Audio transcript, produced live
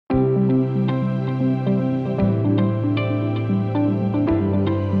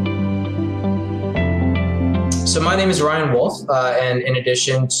So my name is Ryan Wolf, and in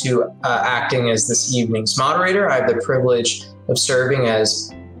addition to acting as this evening's moderator, I have the privilege of serving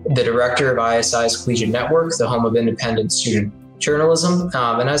as the director of ISI's Collegiate Network, the home of independent student journalism.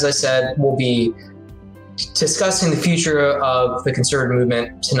 And as I said, we'll be discussing the future of the conservative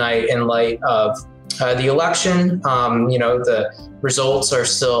movement tonight in light of the election. The results are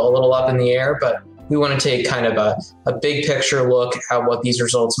still a little up in the air, but we want to take kind of a big picture look at what these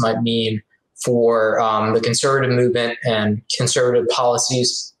results might mean for the conservative movement and conservative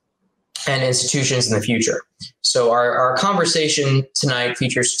policies and institutions in the future. So our conversation tonight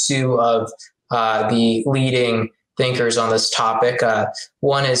features two of the leading thinkers on this topic.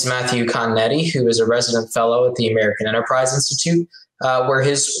 One is Matthew Continetti, who is a resident fellow at the American Enterprise Institute, where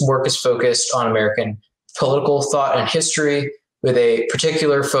his work is focused on American political thought and history, with a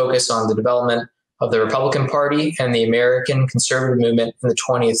particular focus on the development of the Republican Party and the American conservative movement in the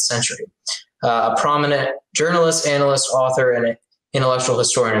 20th century. A prominent journalist, analyst, author, and intellectual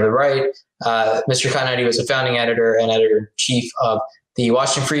historian of the right, Mr. Continetti was a founding editor and editor-in-chief of the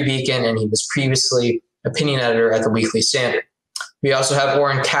Washington Free Beacon, and he was previously opinion editor at the Weekly Standard. We also have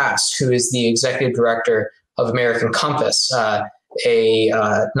Oren Cass, who is the executive director of American Compass, a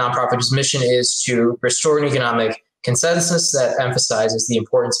nonprofit whose mission is to restore an economic consensus that emphasizes the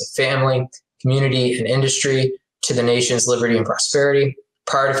importance of family, community, and industry to the nation's liberty and prosperity.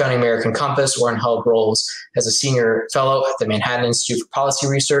 Prior to founding American Compass, Oren held roles as a senior fellow at the Manhattan Institute for Policy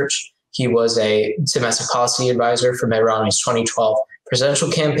Research. He was a domestic policy advisor for Mitt Romney's 2012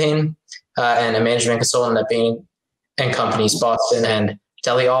 presidential campaign and a management consultant at Bain & Company's Boston and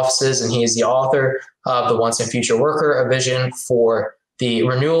Delhi offices. And he is the author of The Once and Future Worker, a vision for the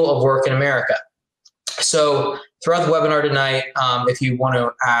renewal of work in America. So throughout the webinar tonight, if you want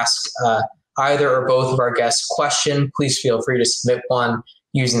to ask either or both of our guests a question, please feel free to submit one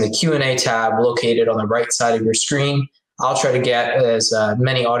using the Q&A tab located on the right side of your screen. I'll try to get as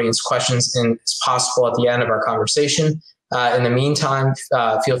many audience questions in as possible at the end of our conversation. In the meantime,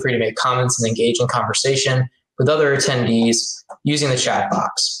 feel free to make comments and engage in conversation with other attendees using the chat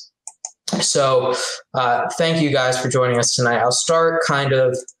box. So thank you guys for joining us tonight. I'll start kind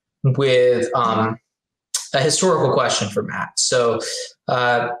of with a historical question for Matt. So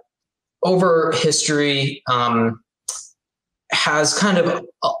over history, has kind of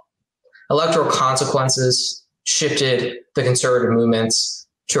electoral consequences shifted the conservative movement's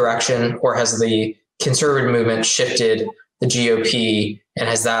direction, or has the conservative movement shifted the GOP, and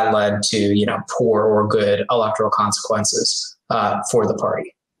has that led to, poor or good electoral consequences for the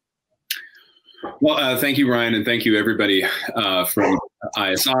party? Well, thank you, Ryan, and thank you, everybody from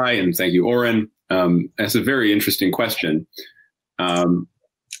ISI, and thank you, Oren. That's a very interesting question.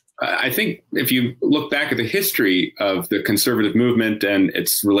 I think if you look back at the history of the conservative movement and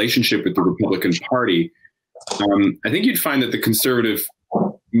its relationship with the Republican Party, I think you'd find that the conservative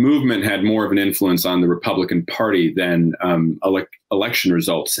movement had more of an influence on the Republican Party than election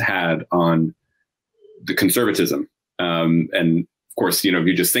results had on the conservatism. And of course, if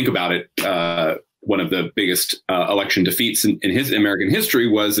you just think about it, one of the biggest election defeats in his American history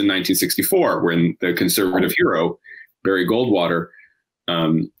was in 1964, when the conservative hero, Barry Goldwater,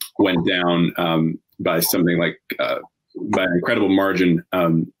 went down by something like by an incredible margin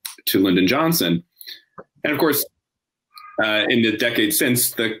to Lyndon Johnson. And of course, in the decades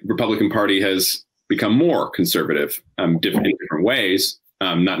since, the Republican Party has become more conservative in different ways,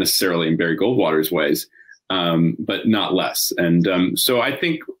 not necessarily in Barry Goldwater's ways, but not less. And so I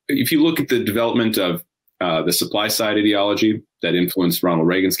think if you look at the development of the supply side ideology that influenced Ronald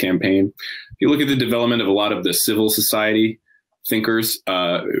Reagan's campaign, if you look at the development of a lot of the civil society thinkers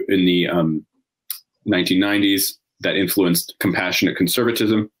in the 1990s that influenced compassionate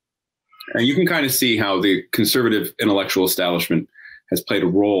conservatism, and you can kind of see how the conservative intellectual establishment has played a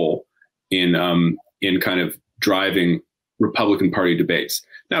role in kind of driving Republican Party debates.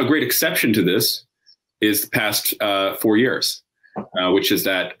 Now, a great exception to this is the past 4 years, which is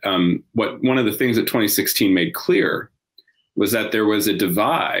that one of the things that 2016 made clear was that there was a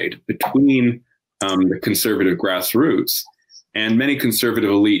divide between the conservative grassroots and many conservative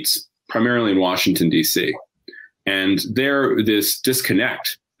elites, primarily in Washington, D.C. And this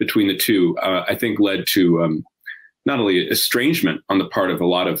disconnect between the two, I think, led to not only estrangement on the part of a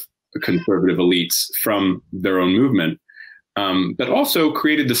lot of conservative elites from their own movement, but also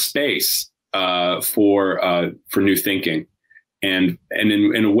created the space for new thinking, and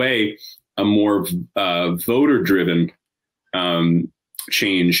in a way, a more voter-driven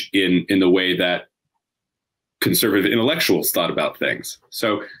change in the way that conservative intellectuals thought about things.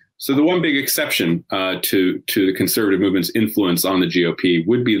 So the one big exception to the conservative movement's influence on the GOP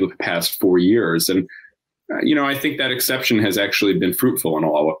would be the past 4 years. And I think that exception has actually been fruitful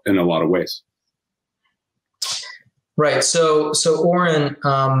in a lot of ways. Right. So Oren,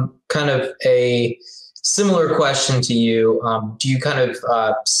 kind of a similar question to you. Do you kind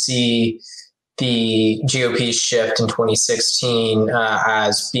of see the GOP shift in 2016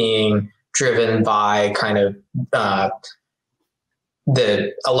 as being driven by kind of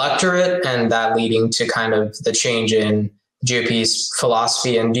the electorate, and that leading to kind of the change in GOP's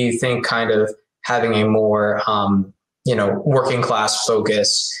philosophy? And do you think kind of having a more, working class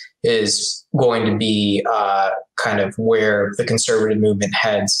focus is going to be kind of where the conservative movement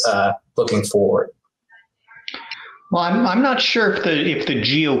heads looking forward? Well, I'm not sure if the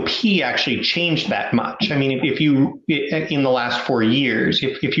GOP actually changed that much. I mean, if you in the last 4 years,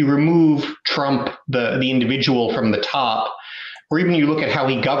 if you remove Trump, the individual from the top, or even you look at how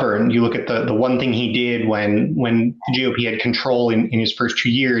he governed, you look at the one thing he did when the GOP had control in his first 2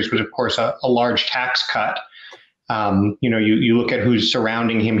 years was, of course, a large tax cut. You look at who's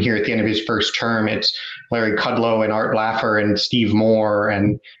surrounding him here at the end of his first term. It's Larry Kudlow and Art Laffer and Steve Moore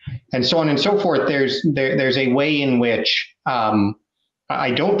and so on and so forth. There's a way in which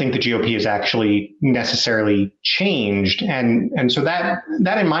I don't think the GOP has actually necessarily changed, and so that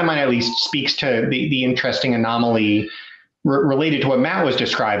in my mind at least speaks to the interesting anomaly related to what Matt was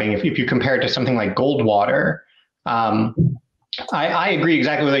describing. If you compare it to something like Goldwater. I agree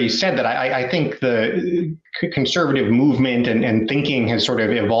exactly with what you said, that I think the conservative movement and thinking has sort of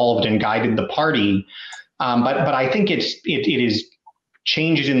evolved and guided the party. But I think it is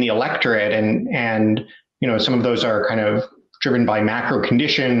changes in the electorate, and some of those are kind of driven by macro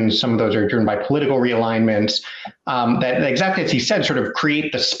conditions. Some of those are driven by political realignments that, exactly as he said, sort of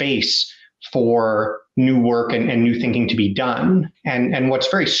create the space for new work and new thinking to be done. And what's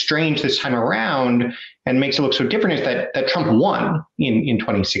very strange this time around and makes it look so different is that Trump won in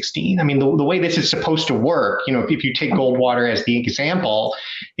 2016. I mean, the way this is supposed to work, if you take Goldwater as the example,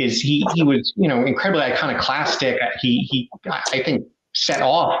 is he was, incredibly iconoclastic. He I think set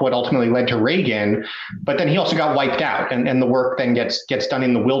off what ultimately led to Reagan, but then he also got wiped out, and the work then gets done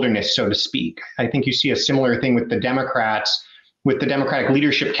in the wilderness, so to speak. I think you see a similar thing with the Democrats, with the Democratic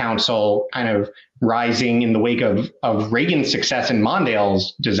Leadership Council kind of rising in the wake of Reagan's success and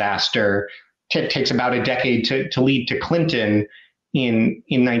Mondale's disaster. It takes about a decade to lead to Clinton in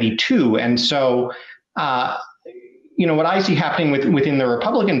 92. And so, what I see happening within the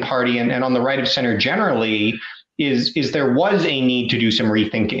Republican Party and on the right of center generally is there was a need to do some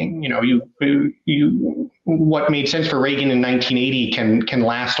rethinking. What made sense for Reagan in 1980 can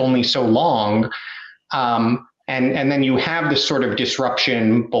last only so long. And then you have this sort of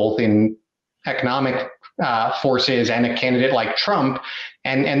disruption both in economic forces and a candidate like Trump.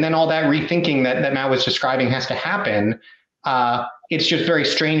 And then all that rethinking that Matt was describing has to happen. It's just very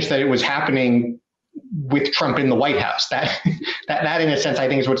strange that it was happening with Trump in the White House. That in a sense, I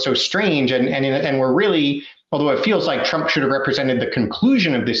think, is what's so strange. And we're really, although it feels like Trump should have represented the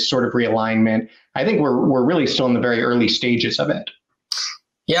conclusion of this sort of realignment, I think we're really still in the very early stages of it.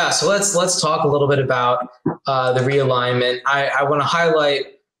 Yeah, so let's talk a little bit about the realignment. I want to highlight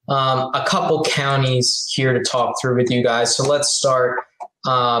a couple counties here to talk through with you guys. So let's start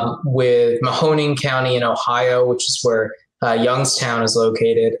with Mahoning County in Ohio, which is where Youngstown is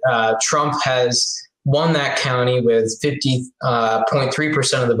located. Trump has won that county with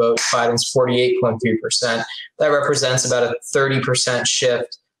 50.3% of the vote. Biden's 48.3%. That represents about a 30%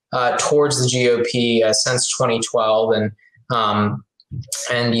 shift towards the GOP since 2012, and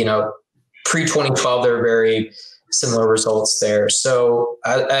pre-2012 there are very similar results there. So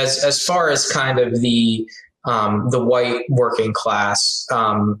as far as kind of the white working class,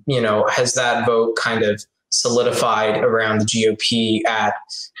 has that vote kind of solidified around the GOP at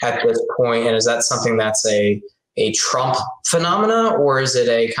this point? And is that something that's a Trump phenomena, or is it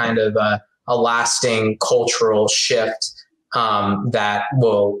a kind of a lasting cultural shift that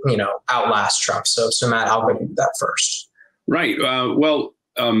will, outlast Trump? So Matt, I'll go to that first. Right.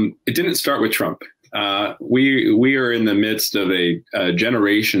 It didn't start with Trump. We are in the midst of a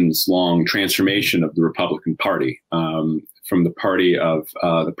generations-long transformation of the Republican Party, from the party of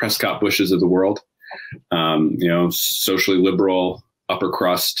the Prescott Bushes of the world, socially liberal, upper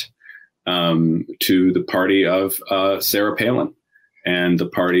crust, to the party of Sarah Palin, and the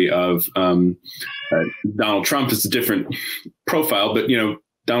party of Donald Trump is a different profile, but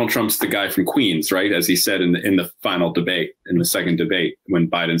Donald Trump's the guy from Queens, right? As he said in the final debate, in the second debate, when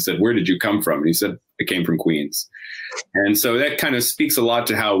Biden said, "Where did you come from?" And he said, "I came from Queens." And so that kind of speaks a lot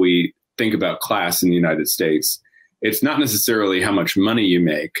to how we think about class in the United States. It's not necessarily how much money you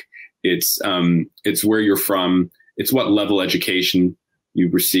make. It's where you're from. It's what level education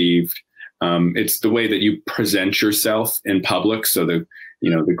you've received. It's the way that you present yourself in public. So the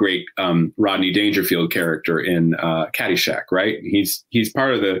great Rodney Dangerfield character in Caddyshack, right? He's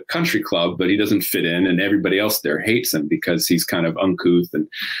part of the country club, but he doesn't fit in, and everybody else there hates him because he's kind of uncouth and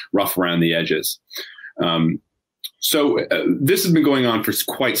rough around the edges. So this has been going on for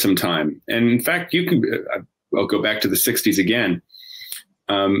quite some time. And in fact, I'll go back to the 60s again.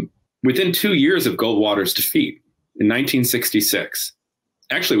 Within 2 years of Goldwater's defeat in 1966,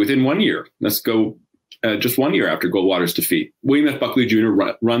 actually within 1 year, let's go just 1 year after Goldwater's defeat, William F. Buckley Jr.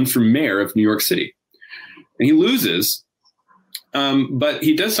 runs for mayor of New York City. And he loses, but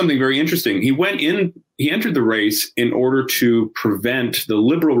he does something very interesting. He entered the race in order to prevent the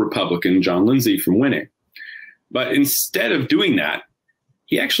liberal Republican, John Lindsay, from winning. But instead of doing that,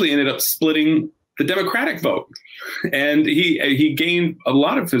 he actually ended up splitting the Democratic vote. And he gained a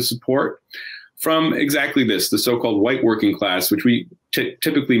lot of his support from exactly this, the so-called white working class, which we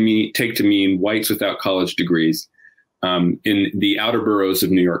typically take to mean whites without college degrees in the outer boroughs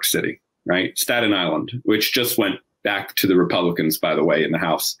of New York City, right? Staten Island, which just went back to the Republicans, by the way, in the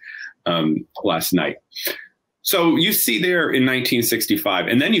House last night. So you see there in 1965,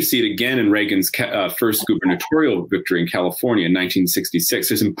 and then you see it again in Reagan's first gubernatorial victory in California in 1966,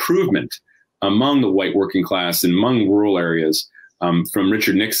 this improvement among the white working class and among rural areas from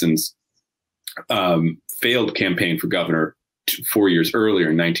Richard Nixon's failed campaign for governor 4 years earlier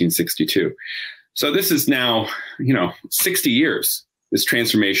in 1962. So this is now, 60 years this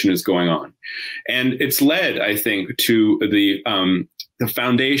transformation is going on. And it's led, I think, to the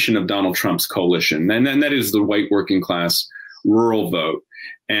foundation of Donald Trump's coalition. And then that is the white working class rural vote.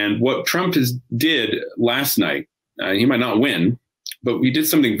 And what Trump did last night, he might not win, but we did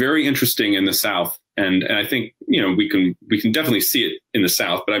something very interesting in the South. And I think, we can definitely see it in the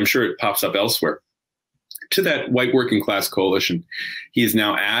South, but I'm sure it pops up elsewhere. To that white working class coalition, he is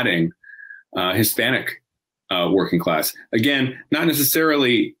now adding Hispanic working class. Again, not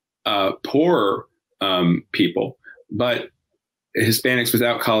necessarily poorer people, but Hispanics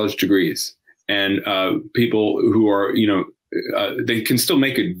without college degrees and people who are, they can still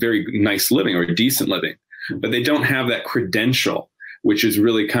make a very nice living or a decent living, but they don't have that credential, which is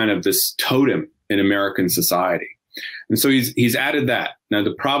really kind of this totem in American society. And so he's added that. Now,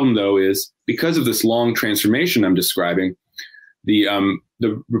 the problem, though, is because of this long transformation I'm describing, the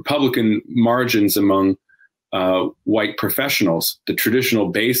Republican margins among white professionals, the traditional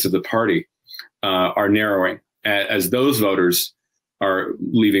base of the party, are narrowing as those voters are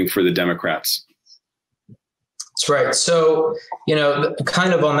leaving for the Democrats. That's right. So,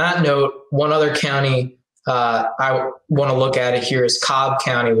 kind of on that note, one other county I want to look at it here is Cobb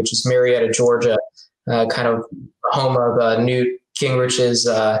County, which is Marietta, Georgia, kind of home of Newt Gingrich's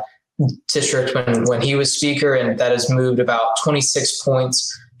district when he was speaker, and that has moved about 26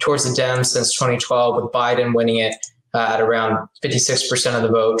 points towards the Dems since 2012, with Biden winning it at around 56% of the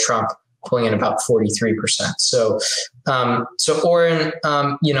vote, Trump pulling in about 43%. So, Oren,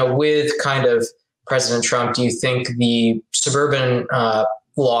 with kind of President Trump, do you think the suburban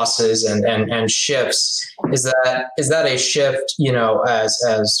losses and shifts, is that a shift,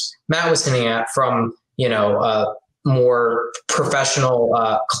 as Matt was hinting at, from more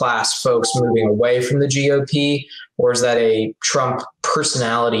professional class folks moving away from the GOP, or is that a Trump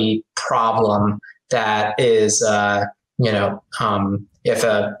personality problem that is, if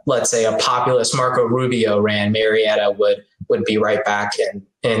let's say a populist Marco Rubio ran Marietta, would be right back in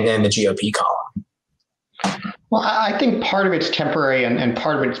the GOP column? Well, I think part of it's temporary and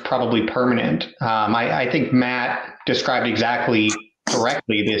part of it's probably permanent. I think Matt described exactly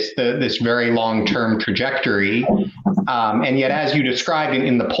correctly this very long-term trajectory. And yet, as you described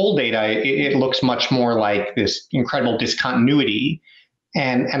in the poll data, it looks much more like this incredible discontinuity.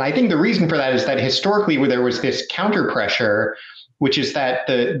 And I think the reason for that is that historically there was this counter pressure, which is that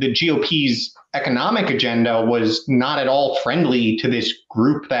the GOP's economic agenda was not at all friendly to this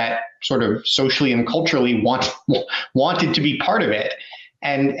group that sort of socially and culturally wanted to be part of it.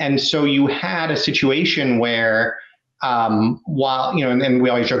 And so you had a situation where while, and we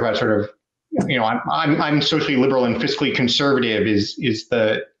always joke about sort of, I'm socially liberal and fiscally conservative is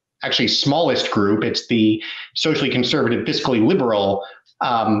the actually smallest group. It's the socially conservative, fiscally liberal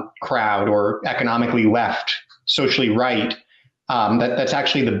crowd, or economically left, socially right. That's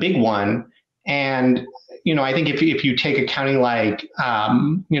actually the big one. And, I think if you take a county like,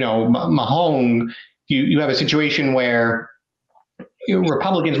 Mahone, you have a situation where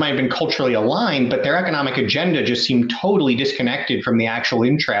Republicans might have been culturally aligned, but their economic agenda just seemed totally disconnected from the actual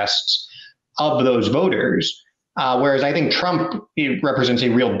interests of those voters. Whereas I think Trump represents a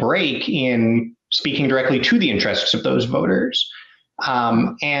real break in speaking directly to the interests of those voters.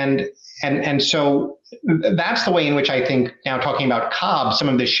 And And so that's the way in which I think now, talking about Cobb, some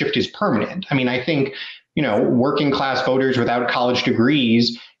of this shift is permanent. I mean, I think, working class voters without college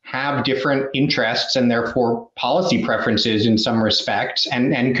degrees have different interests and therefore policy preferences in some respects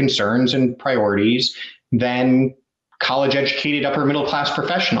and concerns and priorities than college educated upper middle class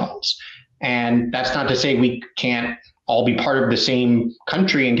professionals. And that's not to say we can't all be part of the same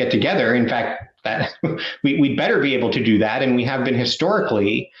country and get together. In fact, that we'd better be able to do that, and we have been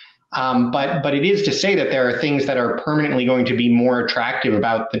historically. But it is to say that there are things that are permanently going to be more attractive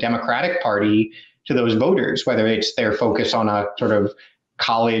about the Democratic Party to those voters, whether it's their focus on a sort of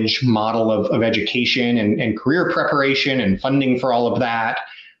college model of education and career preparation and funding for all of that,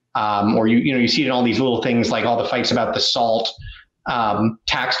 or you see it in all these little things like all the fights about the SALT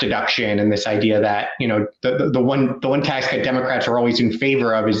tax deduction and this idea that the one tax cut Democrats are always in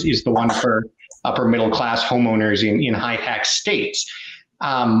favor of is the one for upper middle class homeowners in high tax states.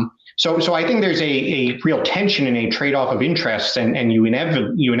 So I think there's a real tension and a trade-off of interests, and you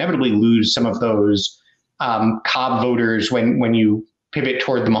inevitably lose some of those Cobb voters when you pivot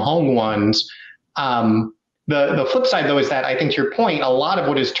toward the Mahong ones. The flip side, though, is that I think, to your point, a lot of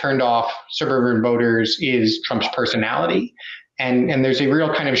what has turned off suburban voters is Trump's personality. And there's a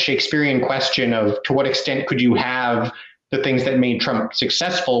real kind of Shakespearean question of, to what extent could you have the things that made Trump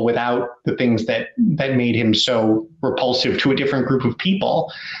successful without the things that made him so repulsive to a different group of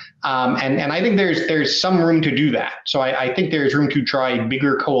people. And I think there's some room to do that. So I think there's room to try a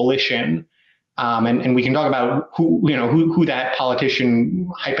bigger coalition. And we can talk about who that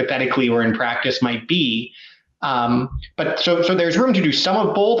politician hypothetically or in practice might be. But so there's room to do some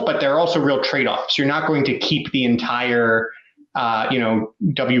of both, but there are also real trade-offs. You're not going to keep the entire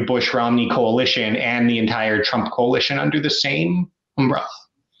W. Bush-Romney coalition and the entire Trump coalition under the same umbrella.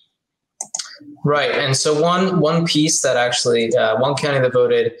 Right. And so one piece that actually, one county that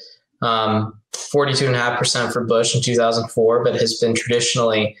voted 42.5% for Bush in 2004, but has been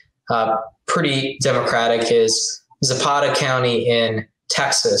traditionally pretty Democratic, is Zapata County in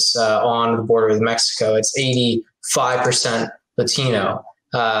Texas on the border with Mexico. It's 85% Latino.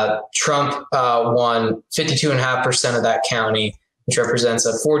 Trump won 52.5% of that county, which represents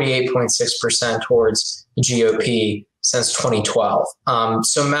a 48.6% towards the GOP since 2012.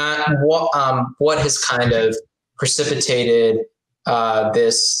 So Matt, what has kind of precipitated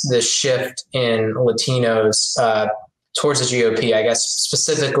this shift in Latinos towards the GOP, I guess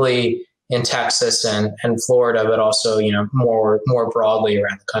specifically in Texas and Florida, but also, more broadly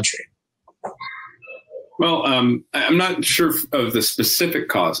around the country? Well, I'm not sure of the specific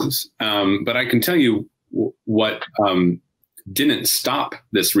causes, but I can tell you what didn't stop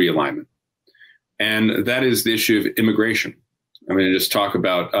this realignment. And that is the issue of immigration. I'm going to just talk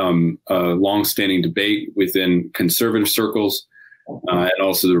about a longstanding debate within conservative circles and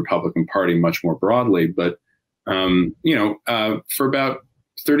also the Republican Party much more broadly. But, for about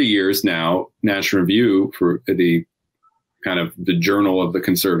 30 years now, National Review, for the kind of the journal of the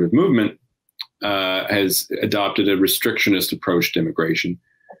conservative movement, has adopted a restrictionist approach to immigration.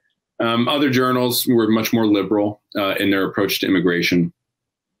 Other journals were much more liberal in their approach to immigration.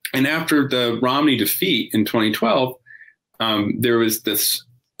 And after the Romney defeat in 2012, there was this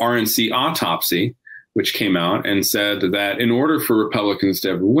RNC autopsy, which came out and said that in order for Republicans to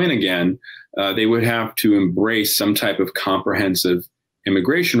ever win again, they would have to embrace some type of comprehensive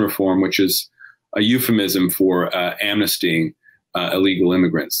immigration reform, which is a euphemism for amnestying illegal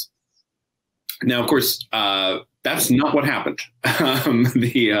immigrants. Now, of course, that's not what happened.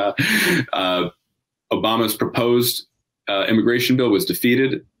 Obama's proposed immigration bill was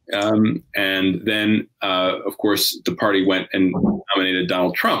defeated. And then, of course, the party went and nominated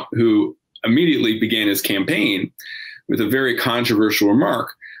Donald Trump, who immediately began his campaign with a very controversial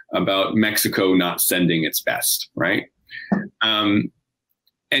remark about Mexico not sending its best, right? And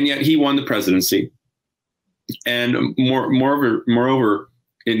yet he won the presidency. And moreover,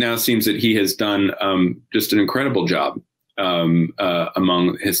 it now seems that he has done just an incredible job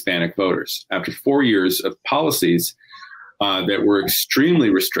among Hispanic voters. After 4 years of policies that were extremely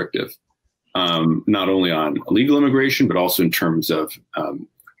restrictive, not only on illegal immigration, but also in terms of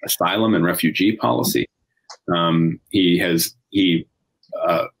asylum and refugee policy. He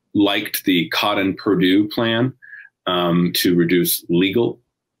liked the Cotton-Purdue plan to reduce legal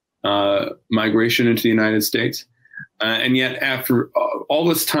migration into the United States. And yet after all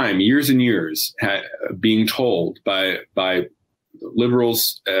this time, years and years, being told by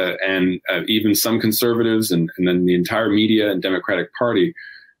liberals and even some conservatives and then the entire media and Democratic Party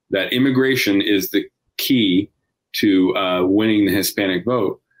that immigration is the key to winning the Hispanic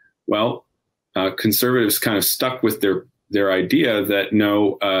vote. Well, conservatives kind of stuck with their idea that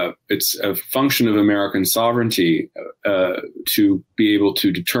no, it's a function of American sovereignty to be able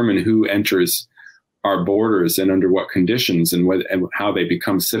to determine who enters our borders and under what conditions and how they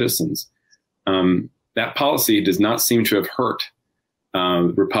become citizens. That policy does not seem to have hurt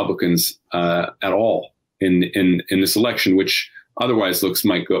Republicans at all in this election, which otherwise looks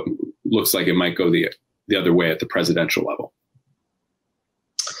like it might go the other way at the presidential level.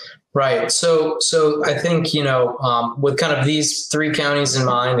 Right. So I think, with kind of these three counties in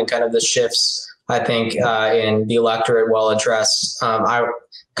mind and kind of the shifts, I think in the electorate well addressed, I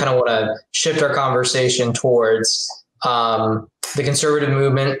kind of want to shift our conversation towards the conservative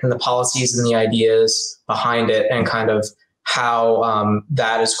movement and the policies and the ideas behind it, and kind of how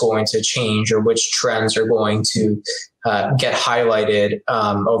that is going to change, or which trends are going to get highlighted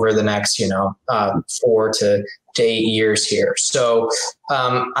over the next, 4 to 8 years here. So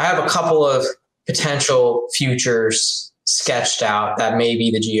I have a couple of potential futures sketched out that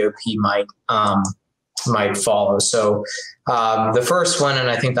maybe the GOP might follow. So the first one, and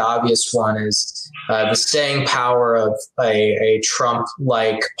I think the obvious one, is the staying power of a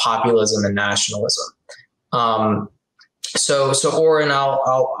Trump-like populism and nationalism. So Oren,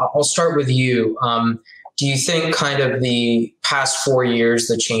 I'll start with you. Do you think kind of the past 4 years,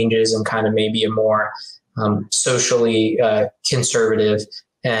 the changes and kind of maybe a more socially conservative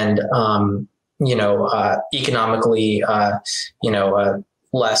and economically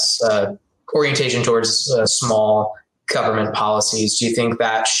less orientation towards small government policies, do you think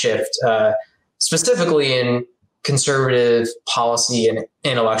that shift specifically in conservative policy and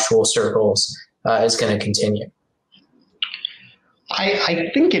intellectual circles is going to continue? I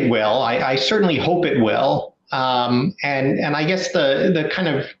think it will. I certainly hope it will. And I guess the kind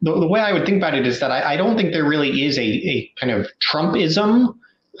of the way I would think about it is that I don't think there really is a kind of Trumpism.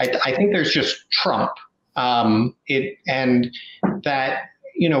 I think there's just Trump. And that,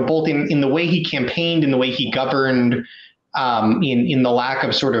 both in the way he campaigned, in the way he governed, in the lack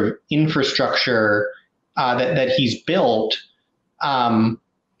of sort of infrastructure that he's built, I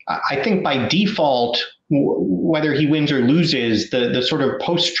think by default, whether he wins or loses, the sort of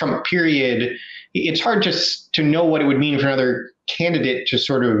post-Trump period, it's hard just to know what it would mean for another candidate to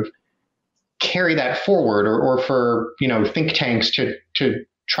sort of carry that forward, or for think tanks to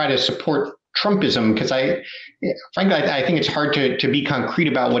try to support Trumpism, because frankly I think it's hard to be concrete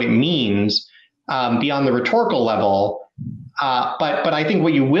about what it means beyond the rhetorical level. But I think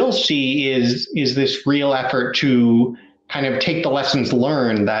what you will see is this real effort to kind of take the lessons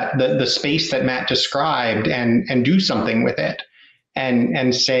learned, that the space that Matt described, and do something with it,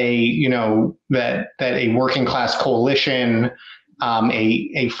 and say, that a working class coalition,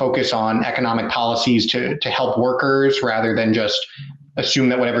 a focus on economic policies to help workers, rather than just assume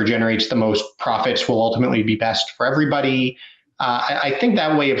that whatever generates the most profits will ultimately be best for everybody. I think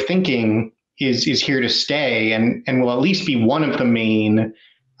that way of thinking is here to stay, and will at least be one of the main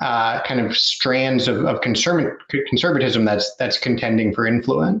kind of strands of conservatism that's contending for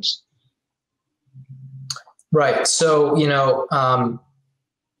influence. Right. So,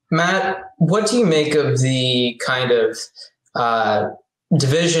 Matt, what do you make of the kind of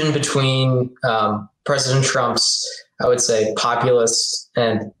division between President Trump's, I would say, populist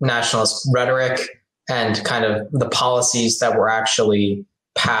and nationalist rhetoric, and kind of the policies that were actually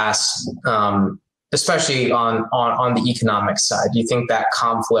passed, especially on the economic side? Do you think that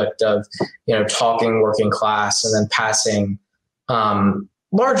conflict of, talking working class and then passing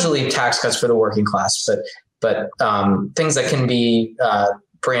largely tax cuts for the working class, but things that can be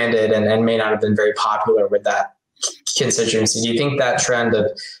branded and may not have been very popular with that constituency? Do you think that trend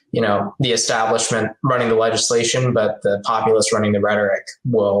of, the establishment running the legislation, but the populists running the rhetoric,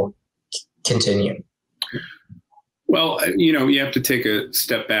 will continue? Well, you have to take a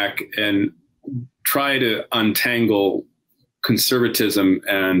step back and try to untangle conservatism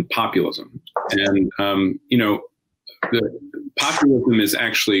and populism. And, the populism is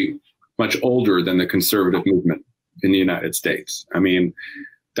actually much older than the conservative movement in the United States. I mean,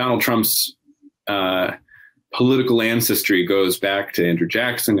 Donald Trump's political ancestry goes back to Andrew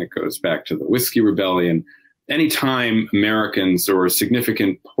Jackson. It goes back to the Whiskey Rebellion. Anytime Americans, or a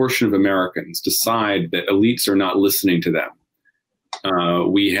significant portion of Americans, decide that elites are not listening to them,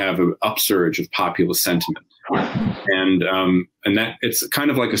 we have an upsurge of populist sentiment, and that it's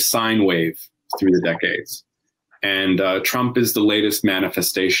kind of like a sine wave through the decades. And Trump is the latest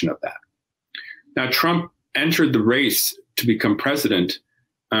manifestation of that. Now, Trump entered the race to become president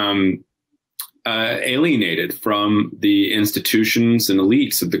alienated from the institutions and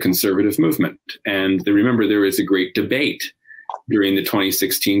elites of the conservative movement. And remember, there was a great debate during the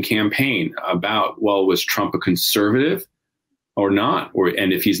 2016 campaign about, well, was Trump a conservative or not?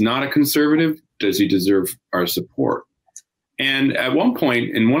 And if he's not a conservative, does he deserve our support? And at one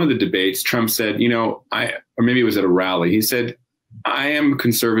point in one of the debates, Trump said, or maybe it was at a rally, he said, I am a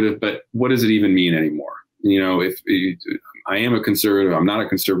conservative, but what does it even mean anymore? If I am a conservative, I'm not a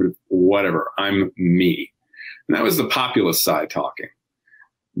conservative, whatever, I'm me. And that was the populist side talking.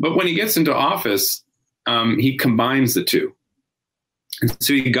 But when he gets into office, he combines the two. And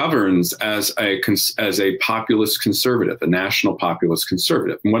so he governs as a populist conservative, a national populist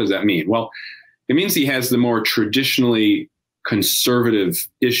conservative. And what does that mean? Well, it means he has the more traditionally conservative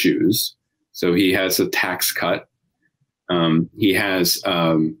issues. So he has a tax cut. He has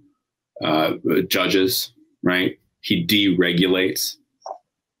judges, right? He deregulates.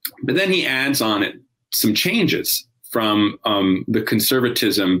 But then he adds on it some changes from the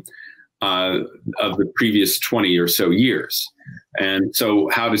conservatism of the previous 20 or so years. And so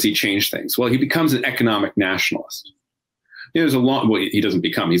how does he change things? Well, he becomes an economic nationalist. There's he doesn't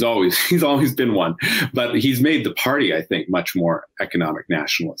become, he's always been one, but he's made the party, I think, much more economic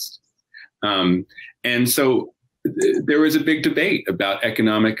nationalist. And so there was a big debate about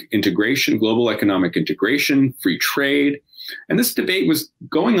economic integration, global economic integration, free trade. And this debate was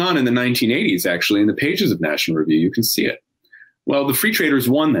going on in the 1980s, actually, in the pages of National Review. You can see it. Well, the free traders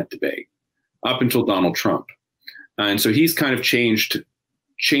won that debate up until Donald Trump. And so he's kind of changed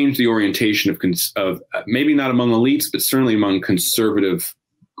the orientation of maybe not among elites, but certainly among conservative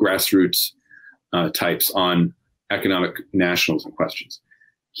grassroots types on economic nationalism questions.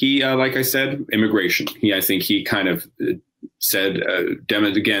 He, like I said, immigration. I think he kind of said,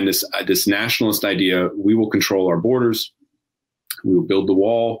 again, this nationalist idea, we will control our borders, we will build the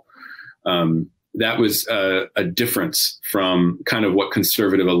wall. That was a difference from kind of what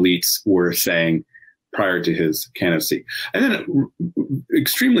conservative elites were saying prior to his candidacy. And then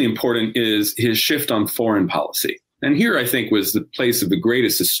extremely important is his shift on foreign policy. And here, I think, was the place of the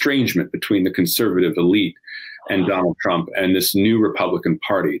greatest estrangement between the conservative elite and Donald Trump and this new Republican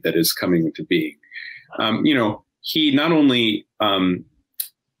Party that is coming into being. He not only kind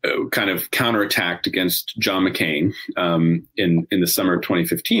of counterattacked against John McCain in the summer of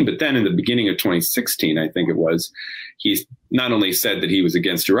 2015, but then in the beginning of 2016, I think it was, he not only said that he was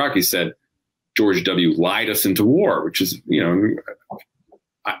against Iraq, he said George W. lied us into war, which is,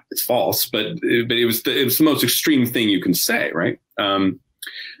 it's false, but it was the most extreme thing you can say, right?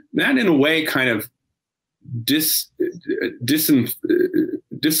 That in a way kind of disenthroned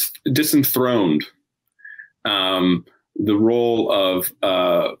the role of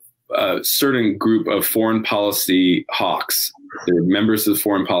a certain group of foreign policy hawks, they're members of the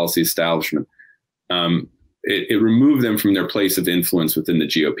foreign policy establishment. It removed them from their place of influence within the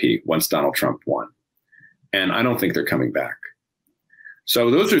GOP once Donald Trump won. And I don't think they're coming back.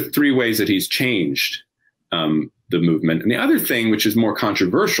 So those are three ways that he's changed the movement. And the other thing, which is more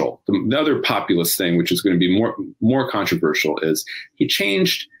controversial, the other populist thing, which is going to be more controversial, is he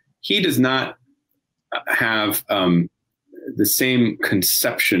does not have the same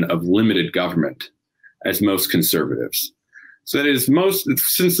conception of limited government as most conservatives. So that is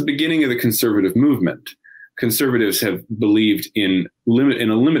since the beginning of the conservative movement, conservatives have believed in a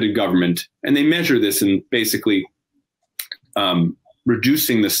limited government, and they measure this in basically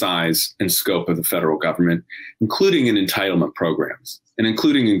reducing the size and scope of the federal government, including in entitlement programs and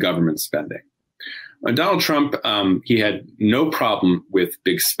including in government spending. Donald Trump, he had no problem with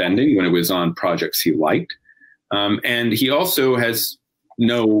big spending when it was on projects he liked. And he also has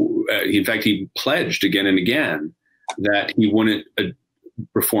in fact, he pledged again and again that he wouldn't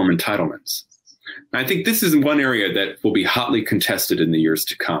reform entitlements. And I think this is one area that will be hotly contested in the years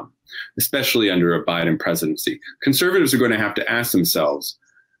to come, especially under a Biden presidency. Conservatives are going to have to ask themselves,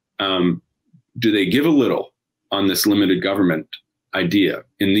 do they give a little on this limited government idea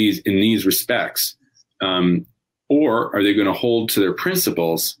in these respects? Or are they going to hold to their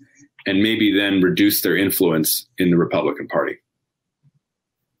principles and maybe then reduce their influence in the Republican Party?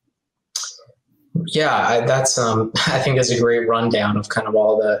 Yeah, I think that's a great rundown of kind of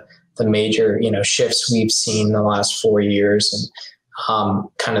all the major, shifts we've seen in the last 4 years, and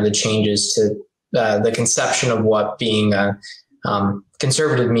kind of the changes to the conception of what being a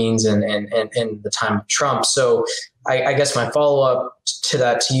conservative means in the time of Trump. So I guess my follow-up to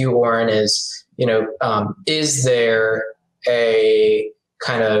that to you, Oren, is, is there a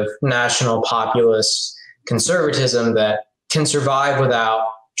kind of national populist conservatism that can survive without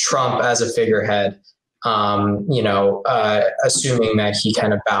Trump as a figurehead, assuming that he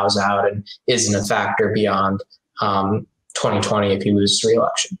kind of bows out and isn't a factor beyond 2020 if he loses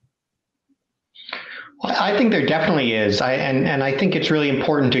re-election? Well, I think there definitely is. And I think it's really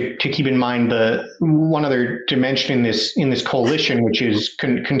important to keep in mind the one other dimension in this coalition, which is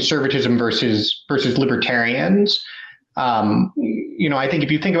conservatism versus libertarians. I think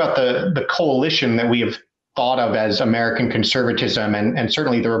if you think about the coalition that we have thought of as American conservatism and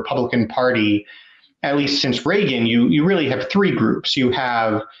certainly the Republican Party, at least since Reagan, you really have three groups. You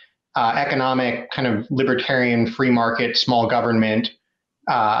have economic kind of libertarian, free market, small government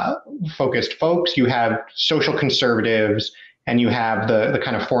focused folks. You have social conservatives, and you have the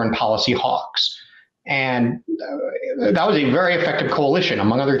kind of foreign policy hawks. And that was a very effective coalition.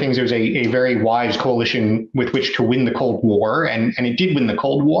 Among other things, it was a very wise coalition with which to win the Cold War, and it did win the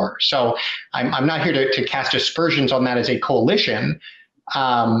Cold War. So I'm not here to cast aspersions on that as a coalition,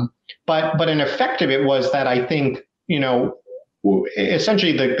 but an effect of it was that I think,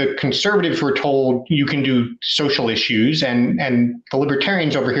 essentially the conservatives were told you can do social issues, and the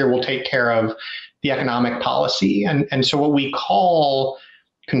libertarians over here will take care of the economic policy. And so what we call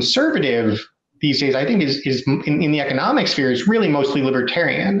conservative these days, I think, is in the economic sphere is really mostly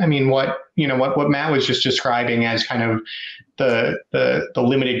libertarian. I mean, what Matt was just describing as kind of the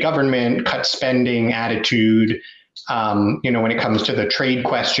limited government, cut spending attitude, when it comes to the trade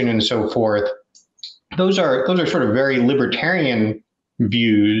question and so forth. Those are sort of very libertarian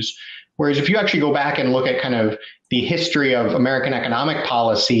views. Whereas if you actually go back and look at kind of the history of American economic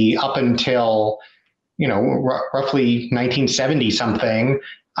policy up until, roughly 1970 something,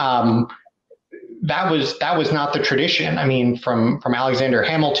 that was not the tradition. I mean, from Alexander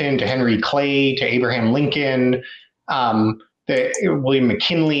Hamilton to Henry Clay to Abraham Lincoln, William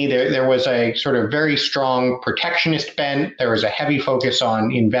McKinley, there was a sort of very strong protectionist bent. There was a heavy focus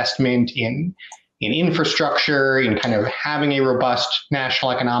on investment in infrastructure, in kind of having a robust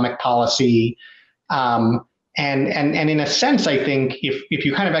national economic policy. And in a sense, I think if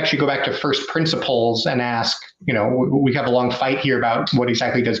you kind of actually go back to first principles and ask, we have a long fight here about what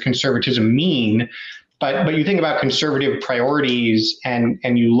exactly does conservatism mean, but you think about conservative priorities and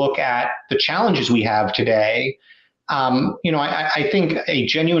you look at the challenges we have today, I think a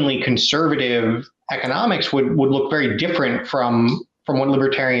genuinely conservative economics would look very different from what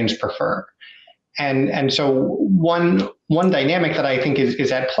libertarians prefer. And so one dynamic that I think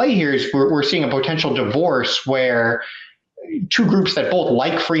is at play here is we're seeing a potential divorce where two groups that both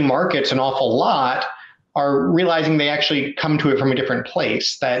like free markets an awful lot are realizing they actually come to it from a different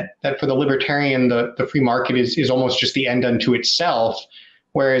place, that for the libertarian, the free market is almost just the end unto itself,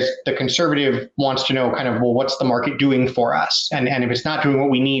 whereas the conservative wants to know kind of, well, what's the market doing for us? And if it's not doing what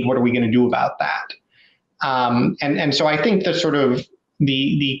we need, what are we going to do about that? And so I think the sort of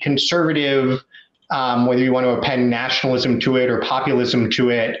the conservative, whether you want to append nationalism to it or populism to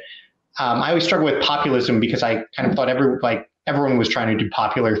it. I always struggle with populism because I kind of thought everyone was trying to do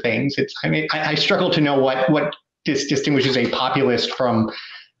popular things. I struggle to know what distinguishes a populist from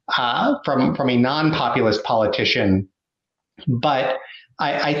a non-populist politician. But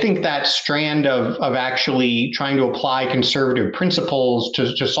I think that strand of actually trying to apply conservative principles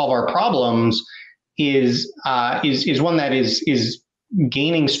to solve our problems is one that is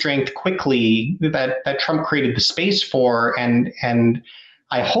gaining strength quickly, that Trump created the space for, and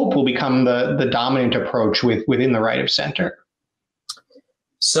I hope will become the dominant approach within the right of center.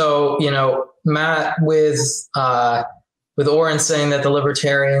 So, Matt, with Oren saying that the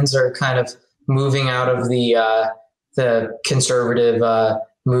libertarians are kind of moving out of the conservative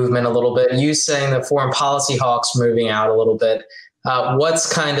movement a little bit, you saying the foreign policy hawks moving out a little bit,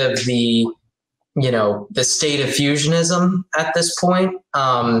 what's kind of the state of fusionism at this point?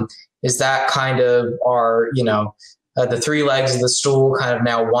 Is that kind of our, the three legs of the stool kind of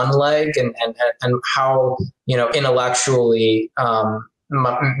now one leg, and how, intellectually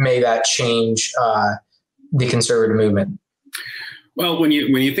may that change the conservative movement? Well, when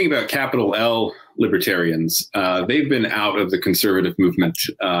you think about capital L libertarians, they've been out of the conservative movement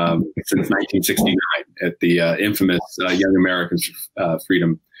since 1969 at the infamous Young Americans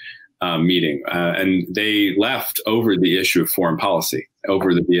Freedom meeting, and they left over the issue of foreign policy,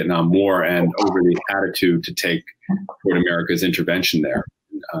 over the Vietnam War, and over the attitude to take toward America's intervention there.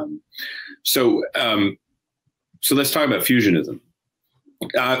 So let's talk about fusionism.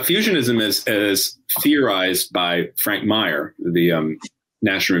 Fusionism is theorized by Frank Meyer, the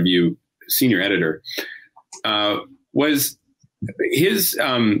National Review senior editor, was his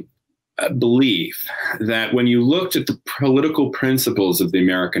belief that when you looked at the political principles of the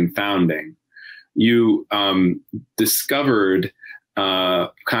American founding, you discovered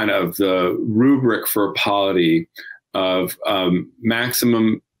kind of the rubric for a polity of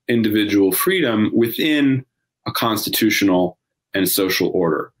maximum individual freedom within a constitutional and social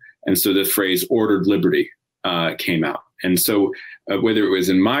order. And so the phrase ordered liberty came out. And so whether it was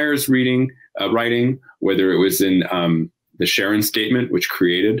in Meyer's writing, whether it was in the Sharon Statement, which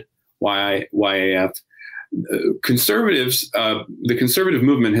created YAF, conservatives, the conservative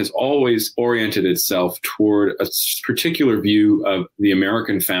movement has always oriented itself toward a particular view of the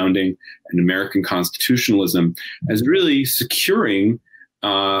American founding and American constitutionalism as really securing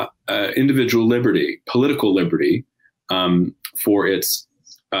individual liberty, political liberty, for its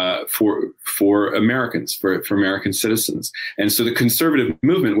for Americans, for American citizens. And so the conservative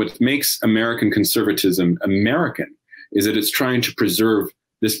movement, what makes American conservatism American, is that it's trying to preserve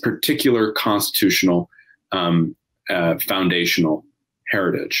this particular constitutional foundational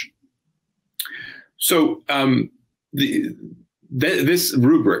heritage. So this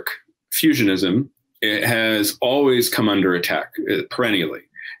rubric, fusionism, it has always come under attack perennially.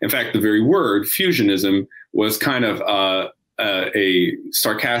 In fact, the very word fusionism was kind of a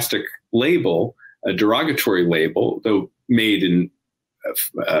sarcastic label, a derogatory label, though made in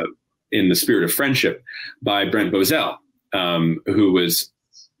the spirit of friendship by Brent Bozell, who was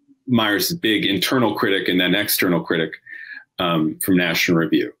Meyer's big internal critic and then external critic from National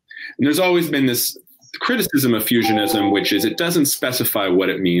Review. And there's always been this criticism of fusionism, which is it doesn't specify what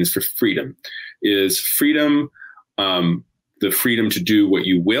it means for freedom. Is freedom the freedom to do what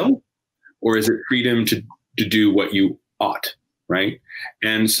you will, or is it freedom to do what you ought, right?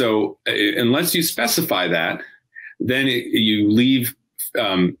 And so unless you specify that, then you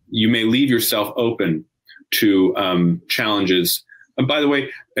may leave yourself open to challenges. And by the way,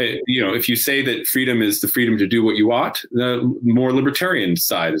 if you say that freedom is the freedom to do what you ought, the more libertarian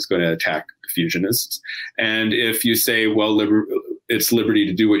side is going to attack fusionists. And if you say, well, it's liberty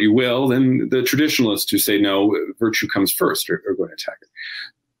to do what you will, then the traditionalists who say, no, virtue comes first are going to attack it.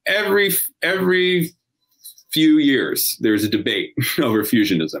 Every few years, there's a debate over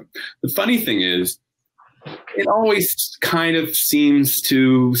fusionism. The funny thing is, it always kind of seems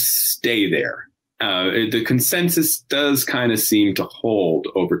to stay there. The consensus does kind of seem to hold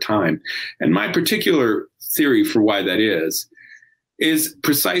over time. And my particular theory for why that is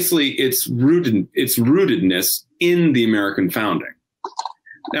precisely its rootedness in the American founding.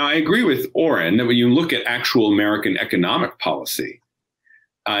 Now, I agree with Oren that when you look at actual American economic policy,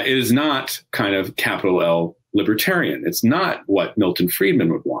 it is not kind of capital L libertarian. It's not what Milton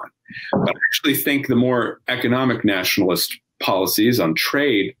Friedman would want. But I actually think the more economic nationalist policies on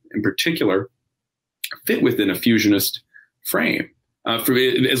trade in particular fit within a fusionist frame.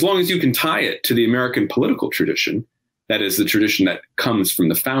 As long as you can tie it to the American political tradition, that is the tradition that comes from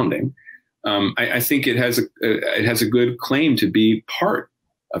the founding, I think it has a good claim to be part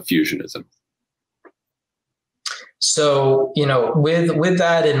of fusionism. So, with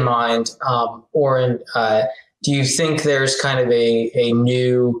that in mind, Oren, do you think there's kind of a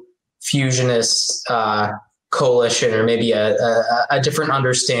new fusionist coalition, or maybe a different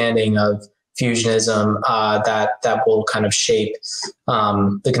understanding of fusionism that will kind of shape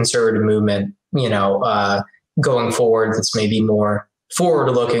the conservative movement, going forward, that's maybe more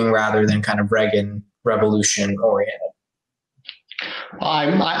forward-looking rather than kind of Reagan Revolution oriented? Well,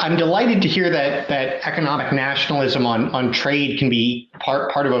 I'm delighted to hear that economic nationalism on trade can be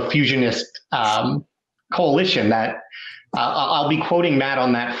part of a fusionist coalition. That I'll be quoting Matt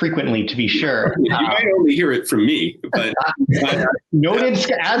on that frequently, to be sure. You might only hear it from me, but noted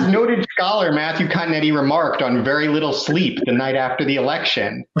scholar Matthew Continetti remarked on very little sleep the night after the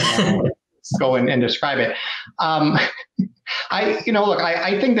election. Go and describe it. I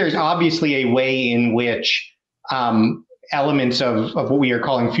think there's obviously a way in which elements of what we are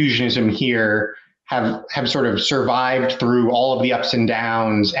calling fusionism here have sort of survived through all of the ups and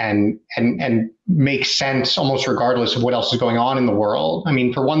downs and make sense almost regardless of what else is going on in the world. I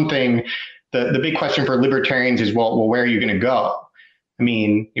mean, for one thing, the big question for libertarians is, well, where are you going to go? I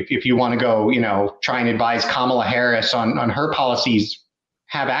mean, if you want to go, try and advise Kamala Harris on her policies,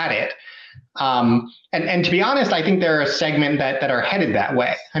 have at it. And to be honest, I think there are a segment that are headed that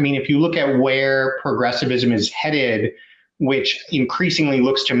way. I mean, if you look at where progressivism is headed, which increasingly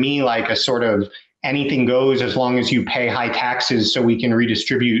looks to me like a sort of anything goes as long as you pay high taxes so we can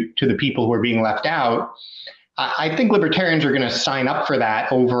redistribute to the people who are being left out, I think libertarians are going to sign up for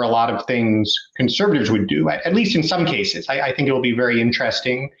that over a lot of things conservatives would do, at least in some cases. I think it'll be very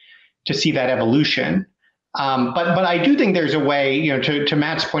interesting to see that evolution. But I do think there's a way, to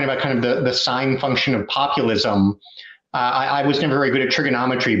Matt's point about kind of the sine function of populism. I was never very good at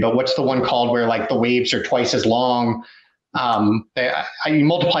trigonometry, but what's the one called where like the waves are twice as long? You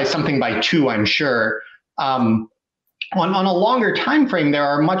multiply something by 2, I'm sure. on a longer time frame, there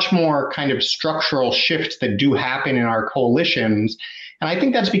are much more kind of structural shifts that do happen in our coalitions. And I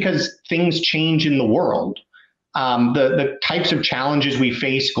think that's because things change in the world. The types of challenges we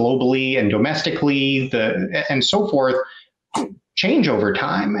face globally and domestically, and so forth, change over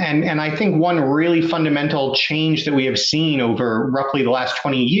time. And I think one really fundamental change that we have seen over roughly the last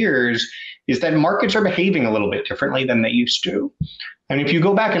 20 years is that markets are behaving a little bit differently than they used to. And if you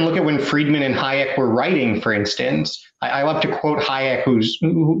go back and look at when Friedman and Hayek were writing, for instance, I love to quote Hayek, who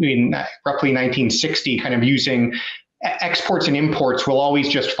in roughly 1960, kind of using exports and imports will always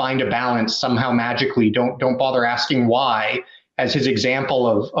just find a balance somehow magically. Don't bother asking why, as his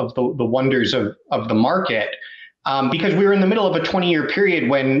example of the wonders of the market. Because we were in the middle of a 20-year period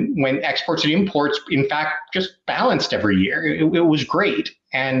when exports and imports, in fact, just balanced every year. It was great.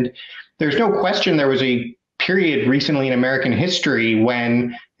 And there's no question there was a period recently in American history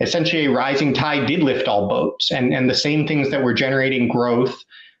when essentially a rising tide did lift all boats, and the same things that were generating growth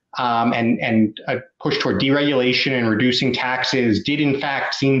and a push toward deregulation and reducing taxes did in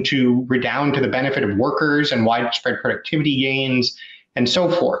fact seem to redound to the benefit of workers and widespread productivity gains and so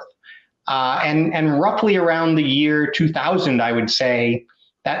forth. And roughly around the year 2000, I would say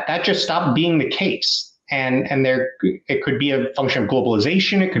that just stopped being the case. And it could be a function of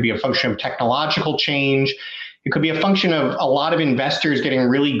globalization. It could be a function of technological change. It could be a function of a lot of investors getting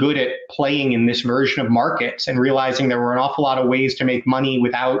really good at playing in this version of markets and realizing there were an awful lot of ways to make money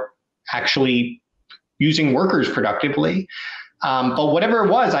without actually using workers productively. But whatever it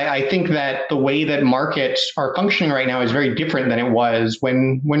was, I think that the way that markets are functioning right now is very different than it was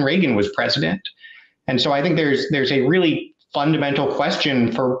when Reagan was president. And so I think there's a really fundamental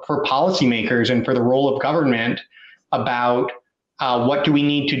question for policymakers and for the role of government about what do we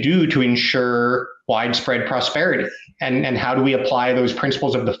need to do to ensure widespread prosperity, and how do we apply those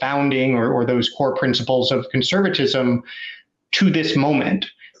principles of the founding or those core principles of conservatism to this moment.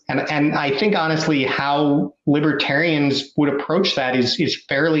 And I think, honestly, how libertarians would approach that is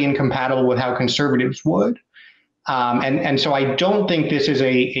fairly incompatible with how conservatives would. And so I don't think this is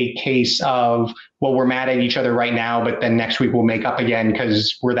a case of, well, we're mad at each other right now, but then next week we'll make up again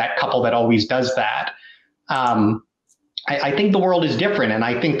because we're that couple that always does that. I think the world is different. And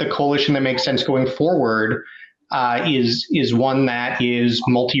I think the coalition that makes sense going forward is one that is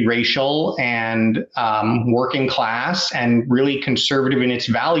multiracial and working class and really conservative in its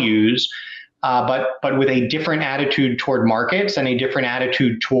values, but with a different attitude toward markets and a different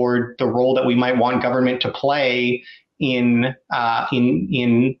attitude toward the role that we might want government to play in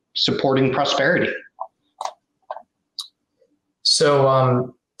supporting prosperity.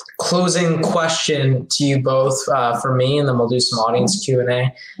 So, closing question to you both for me, and then we'll do some audience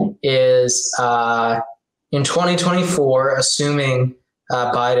Q&A, is in 2024, assuming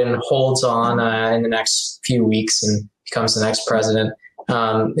Biden holds on in the next few weeks and becomes the next president,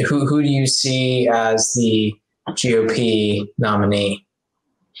 who do you see as the GOP nominee?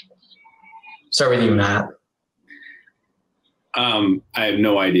 Start with you, Matt. I have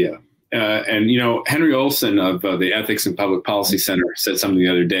no idea. And, Henry Olson of the Ethics and Public Policy Center said something the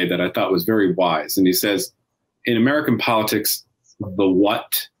other day that I thought was very wise. And he says, in American politics, the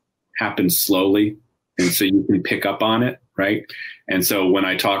what happens slowly. And so you can pick up on it, right? And so when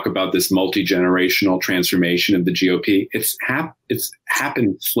I talk about this multi-generational transformation of the GOP, it's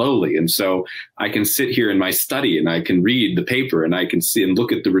happened slowly. And so I can sit here in my study and I can read the paper and I can see and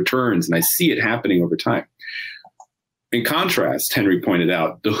look at the returns and I see it happening over time. In contrast, Henry pointed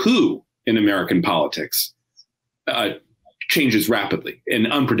out, the who in American politics changes rapidly and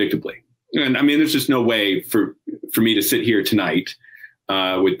unpredictably. And I mean, there's just no way for me to sit here tonight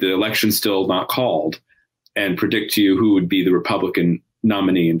with the election still not called and predict to you who would be the Republican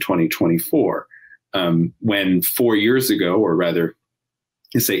nominee in 2024. When 4 years ago, or rather,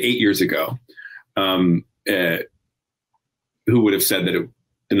 let's say 8 years ago, who would have said that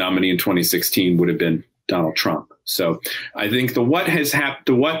the nominee in 2016 would have been Donald Trump? So I think the what has happened,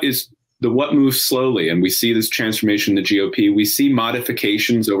 the what moves slowly, and we see this transformation in the GOP. We see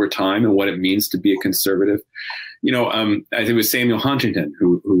modifications over time and what it means to be a conservative. I think it was Samuel Huntington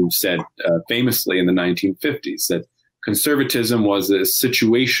who said famously in the 1950s that conservatism was a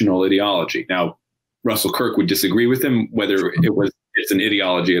situational ideology. Now, Russell Kirk would disagree with him whether it's an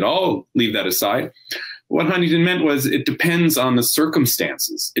ideology at all. Leave that aside. What Huntington meant was it depends on the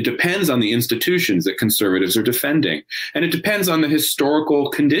circumstances. It depends on the institutions that conservatives are defending. And it depends on the historical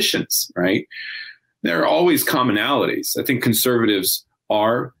conditions, right? There are always commonalities. I think conservatives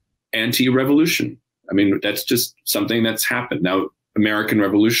are anti-revolution. I mean, that's just something that's happened. Now, American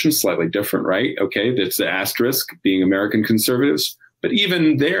Revolution is slightly different, right? Okay, that's the asterisk being American conservatives. But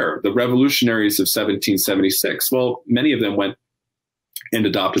even there, the revolutionaries of 1776, well, many of them went and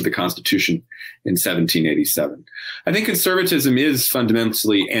adopted the Constitution in 1787. I think conservatism is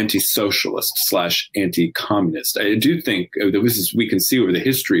fundamentally anti-socialist / anti-communist. I do think we can see over the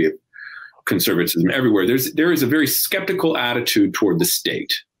history of conservatism everywhere. There is a very skeptical attitude toward the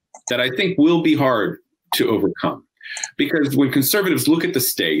state that I think will be hard to overcome. Because when conservatives look at the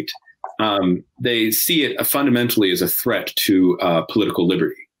state, they see it fundamentally as a threat to political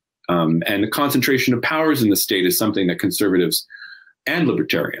liberty. And the concentration of powers in the state is something that conservatives and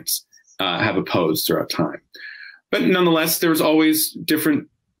libertarians have opposed throughout time. But nonetheless, there's always different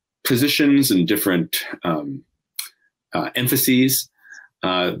positions and different emphases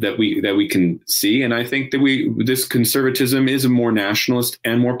that we can see. And I think that this conservatism is a more nationalist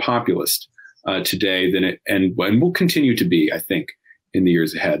and more populist today than and will continue to be, I think, in the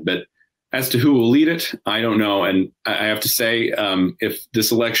years ahead. But as to who will lead it, I don't know. And I have to say, if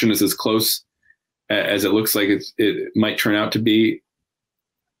this election is as close as it looks like it might turn out to be,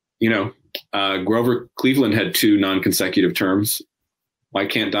 Grover Cleveland had 2 non-consecutive terms. Why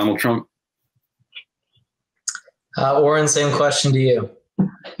can't Donald Trump? Oren, same question to you.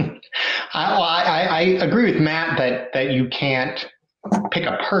 I agree with Matt that you can't pick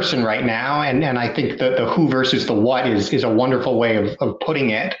a person right now. And I think the who versus the what is a wonderful way of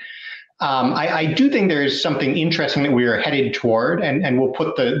putting it. I do think there is something interesting that we are headed toward, and we'll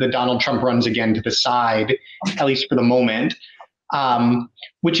put the Donald Trump runs again to the side, at least for the moment,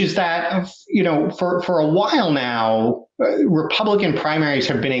 which is that, for a while now, Republican primaries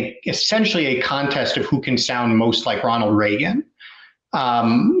have been essentially a contest of who can sound most like Ronald Reagan.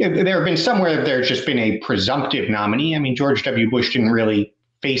 There have been some where there's just been a presumptive nominee. I mean, George W. Bush didn't really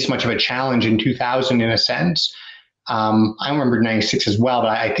face much of a challenge in 2000 in a sense. I remember 96 as well, but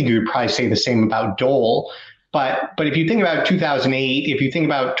I think you would probably say the same about Dole. But if you think about 2008, if you think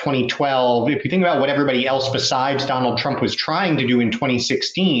about 2012, if you think about what everybody else besides Donald Trump was trying to do in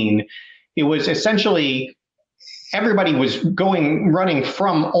 2016, it was essentially everybody was running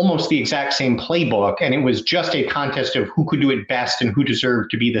from almost the exact same playbook. And it was just a contest of who could do it best and who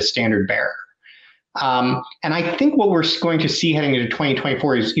deserved to be the standard bearer. And I think what we're going to see heading into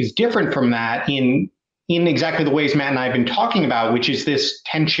 2024 is different from that in exactly the ways Matt and I have been talking about, which is this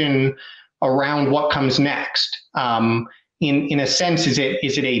tension around what comes next. In a sense, is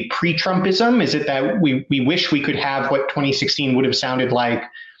it a pre-Trumpism? Is it that we wish we could have what 2016 would have sounded like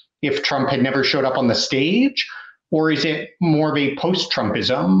if Trump had never showed up on the stage? Or is it more of a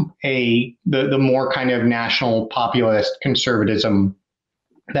post-Trumpism, the more kind of national populist conservatism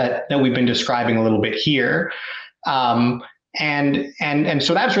that we've been describing a little bit here? And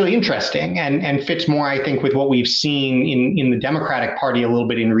so that's really interesting and fits more, I think, with what we've seen in the Democratic Party a little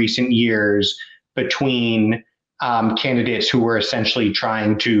bit in recent years between candidates who were essentially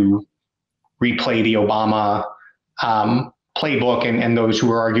trying to replay the Obama playbook and those who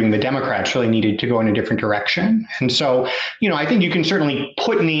were arguing the Democrats really needed to go in a different direction. And so, I think you can certainly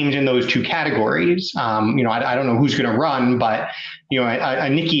put names in those 2 categories. I don't know who's going to run, but, a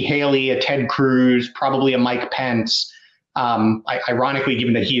Nikki Haley, a Ted Cruz, probably a Mike Pence. Ironically,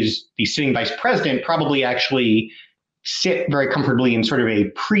 given that he is the sitting vice president, probably actually sit very comfortably in sort of a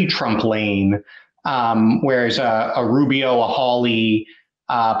pre-Trump lane, whereas a Rubio, a Hawley,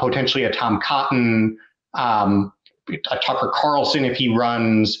 potentially a Tom Cotton, a Tucker Carlson if he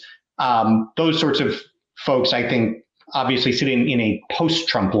runs, those sorts of folks, I think, obviously sit in a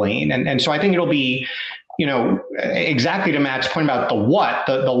post-Trump lane. And so I think it'll be, exactly to Matt's point about the what,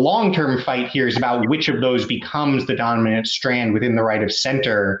 the long-term fight here is about which of those becomes the dominant strand within the right of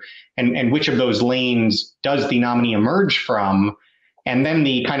center and which of those lanes does the nominee emerge from. And then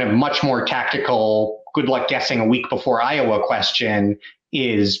the kind of much more tactical, good luck guessing a week before Iowa question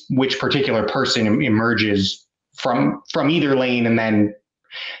is which particular person emerges from either lane. And then,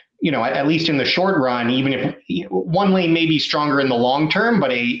 at least in the short run, even if one lane may be stronger in the long term,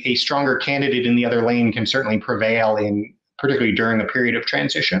 but a stronger candidate in the other lane can certainly prevail particularly during a period of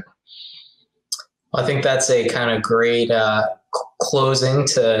transition. I think that's a kind of great closing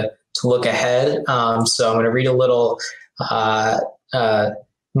to look ahead. So I'm going to read a little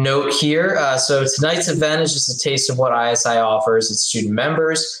note here. So tonight's event is just a taste of what ISI offers its student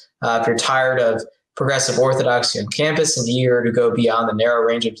members. If you're tired of progressive orthodoxy on campus and eager to go beyond the narrow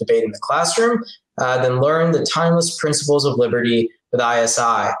range of debate in the classroom, then learn the timeless principles of liberty with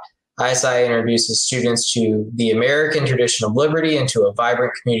ISI. ISI introduces students to the American tradition of liberty and to a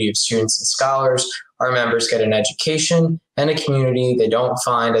vibrant community of students and scholars. Our members get an education and a community they don't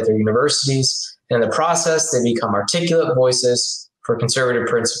find at their universities. And in the process, they become articulate voices for conservative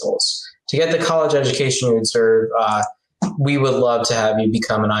principles. To get the college education you deserve, we would love to have you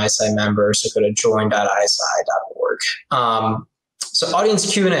become an ISI member. So go to join.isi.org. So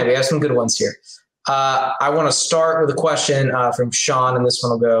audience Q&A, we have some good ones here. I want to start with a question from Sean, and this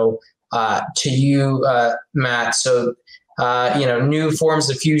one will go to you, Matt. So, new forms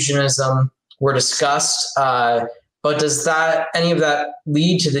of fusionism were discussed, but does any of that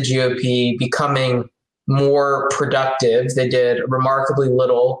lead to the GOP becoming more productive? They did remarkably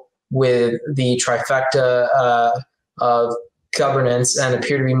little with the trifecta of governance and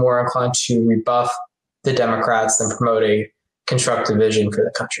appear to be more inclined to rebuff the Democrats than promote a constructive vision for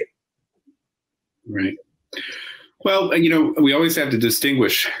the country. Right. Well, we always have to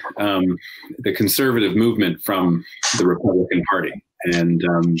distinguish the conservative movement from the Republican Party. And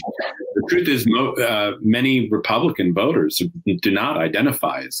the truth is many Republican voters do not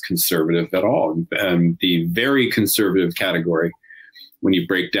identify as conservative at all. The very conservative category, when you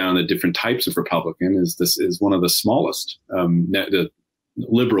break down the different types of Republican, is one of the smallest. The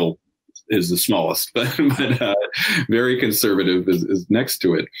liberal is the smallest, but very conservative is next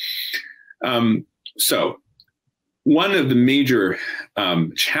to it. So one of the major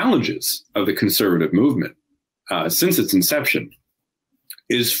challenges of the conservative movement since its inception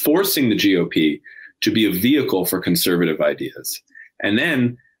is forcing the GOP to be a vehicle for conservative ideas. And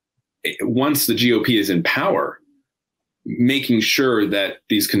then once the GOP is in power, making sure that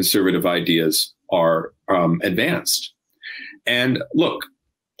these conservative ideas are advanced. And look,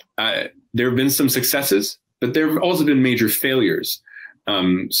 there have been some successes, but there have also been major failures.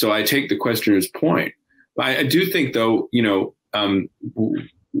 So I take the questioner's point. I do think, though,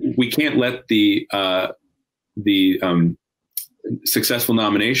 we can't let the successful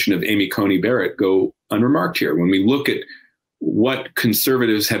nomination of Amy Coney Barrett go unremarked here. When we look at what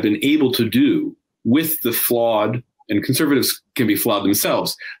conservatives have been able to do with the flawed, and conservatives can be flawed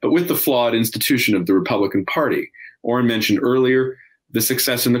themselves, but with the flawed institution of the Republican Party. Oren mentioned earlier the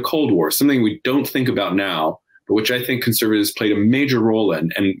success in the Cold War, something we don't think about now, but which I think conservatives played a major role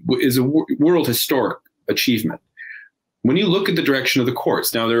in and is a world historic achievement. When you look at the direction of the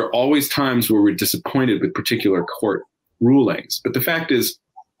courts, now there are always times where we're disappointed with particular court rulings, but the fact is,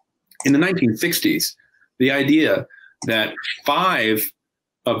 in the 1960s, the idea that 5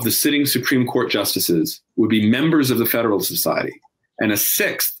 of the sitting Supreme Court justices would be members of the Federalist Society, and a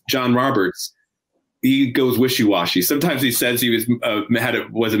 6th, John Roberts, he goes wishy-washy. Sometimes he says he was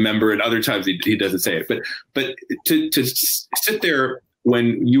a member, and other times he doesn't say it. But to sit there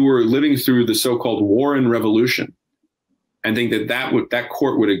when you were living through the so-called War and Revolution and think that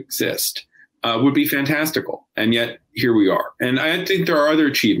court would exist would be fantastical. And yet here we are. And I think there are other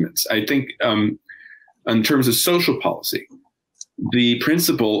achievements. I think in terms of social policy, the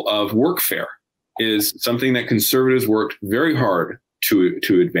principle of workfare is something that conservatives worked very hard to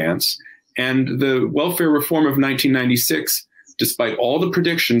advance. And the welfare reform of 1996, despite all the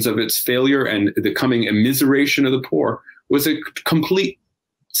predictions of its failure and the coming immiseration of the poor, was a complete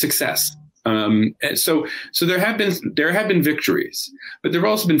success. So there have been victories, but there have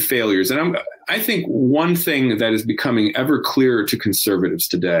also been failures. And I think one thing that is becoming ever clearer to conservatives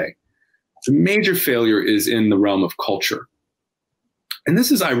today, the major failure is in the realm of culture. And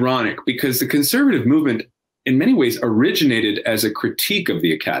this is ironic because the conservative movement in many ways originated as a critique of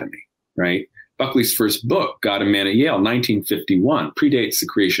the academy, right? Buckley's first book, God and Man at Yale, 1951, predates the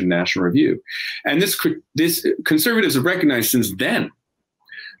creation of National Review. And this conservatives have recognized since then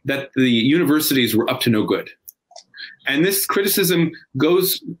that the universities were up to no good. And this criticism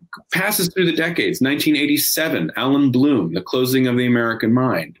passes through the decades. 1987, Alan Bloom, The Closing of the American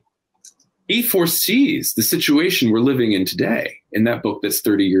Mind. He foresees the situation we're living in today in that book that's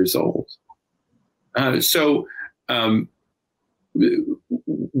 30 years old.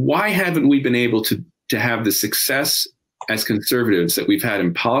 Why haven't we been able to have the success as conservatives that we've had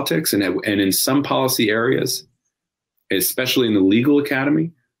in politics and in some policy areas, especially in the legal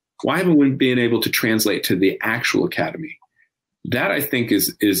academy? Why haven't we been able to translate to the actual academy? That, I think,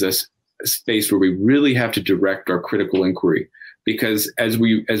 is a space where we really have to direct our critical inquiry, because as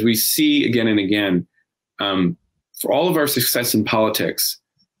we see again and again, for all of our success in politics,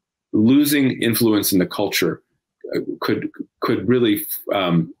 losing influence in the culture could really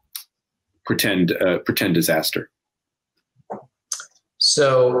portend disaster.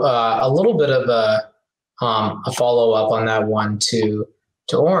 So a little bit of a follow up on that one to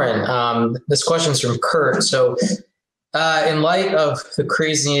Oren. This question's from Kurt. So in light of the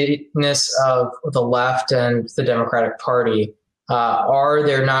craziness of the left and the Democratic Party, are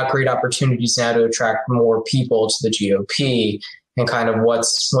there not great opportunities now to attract more people to the GOP? And kind of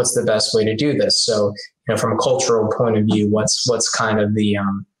what's the best way to do this? So, from a cultural point of view, what's kind of the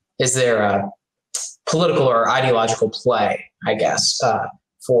is there political or ideological play, I guess,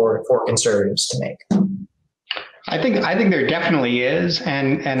 for conservatives to make. I think there definitely is,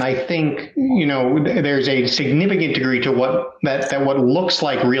 and I think there's a significant degree to what looks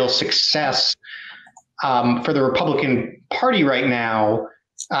like real success for the Republican Party right now.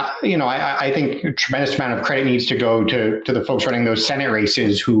 I think a tremendous amount of credit needs to go to the folks running those Senate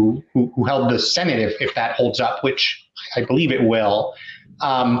races who held the Senate, if that holds up, which I believe it will.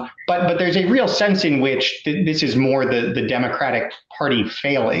 But there's a real sense in which this is more the Democratic Party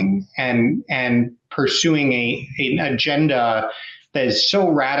failing and pursuing an agenda that is so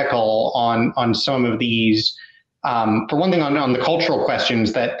radical on some of these. For one thing, on the cultural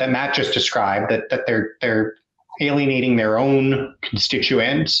questions that Matt just described, that they're alienating their own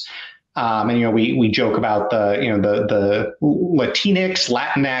constituents. And we joke about the Latinx,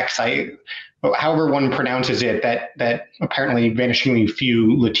 however one pronounces it, that apparently vanishingly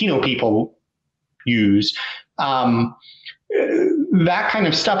few Latino people use. That kind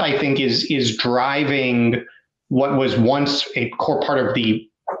of stuff, I think, is driving what was once a core part of the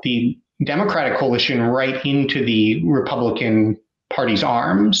Democratic coalition right into the Republican Party's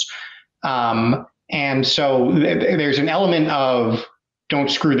arms. And so there's an element of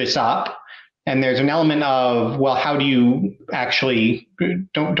don't screw this up. And there's an element of, well, how do you actually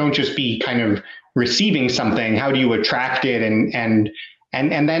don't just be kind of receiving something? How do you attract it and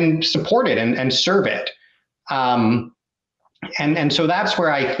then support it and serve it? And so that's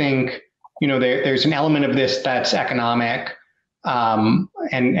where I think, there's an element of this that's economic,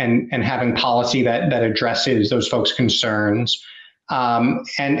 and having policy that addresses those folks' concerns.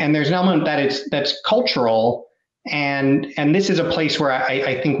 And there's an element that's cultural. And this is a place where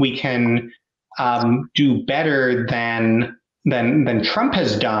I think we can do better than Trump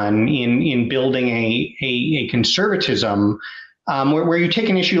has done in building a conservatism, where you take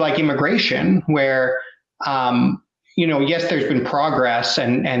an issue like immigration, where yes, there's been progress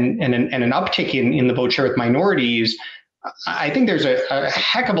and an uptick in the vote share with minorities. I think there's a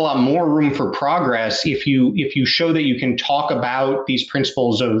heck of a lot more room for progress if you show that you can talk about these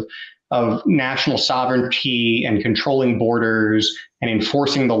principles of national sovereignty and controlling borders and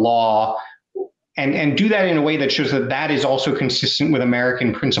enforcing the law, and do that in a way that shows that is also consistent with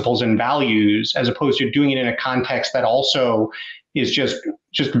American principles and values, as opposed to doing it in a context that also is just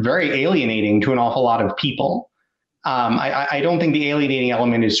very alienating to an awful lot of people. I don't think the alienating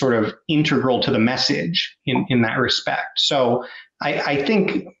element is sort of integral to the message in that respect. So I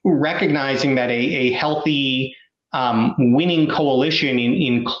think recognizing that a healthy winning coalition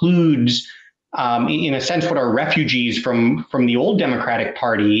includes, in a sense, what are refugees from the old Democratic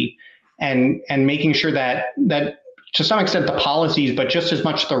Party, and making sure that to some extent the policies, but just as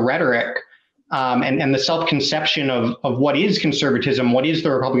much the rhetoric and the self-conception of what is conservatism, what is the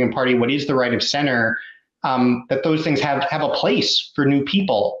Republican Party, what is the right of center, that those things have a place for new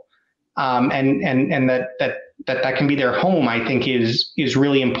people, and that can be their home, I think is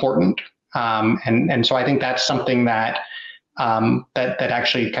really important. And so I think that's something that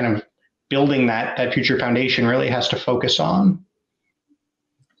actually kind of building that future foundation really has to focus on.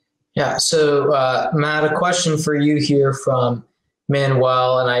 Yeah. So Matt, a question for you here from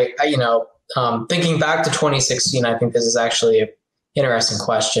Manuel, and I thinking back to 2016, I think this is actually an interesting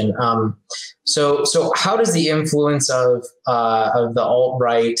question. So how does the influence of the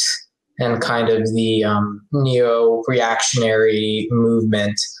alt-right and kind of the neo-reactionary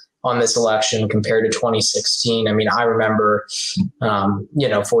movement on this election compare to 2016? I mean, I remember,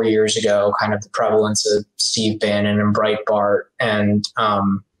 4 years ago, kind of the prevalence of Steve Bannon and Breitbart, and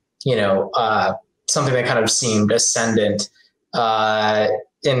something that kind of seemed ascendant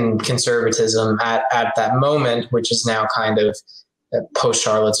in conservatism at that moment, which is now kind of post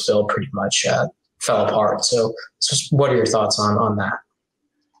Charlottesville pretty much fell apart. So what are your thoughts on that?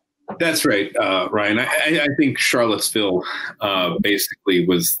 That's right, Ryan. I think Charlottesville basically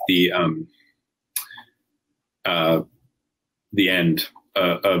was the end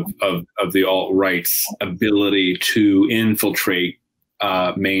of the alt-right's ability to infiltrate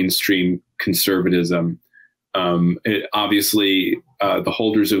mainstream conservatism. Obviously, the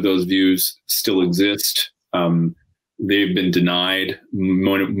holders of those views still exist. They've been denied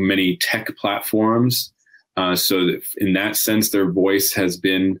many tech platforms, so that in that sense, their voice has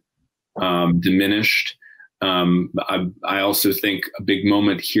been diminished. I also think a big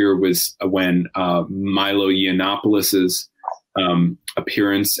moment here was when Milo Yiannopoulos'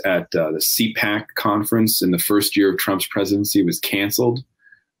 appearance at the CPAC conference in the first year of Trump's presidency was canceled.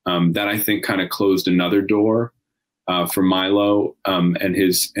 That, I think, kind of closed another door for Milo and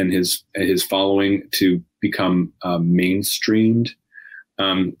his following to become mainstreamed.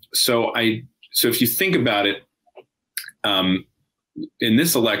 So I so if you think about it, in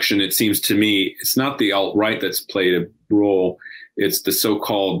this election, it seems to me it's not the alt-right that's played a role. It's the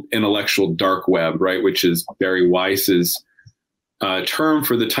so-called intellectual dark web, right, which is Barry Weiss's term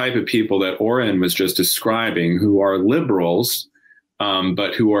for the type of people that Oren was just describing, who are liberals,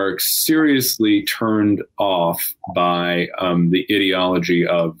 but who are seriously turned off by the ideology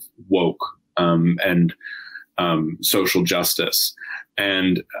of woke and social justice.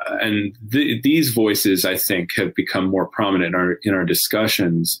 And these voices, I think, have become more prominent in our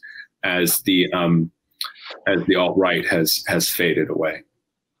discussions as the alt-right has faded away.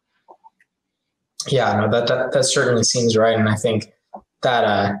 Yeah, no, that certainly seems right, and I think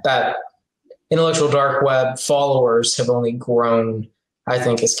that that intellectual dark web followers have only grown, I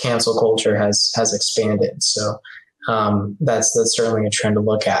think, as cancel culture has expanded. So that's certainly a trend to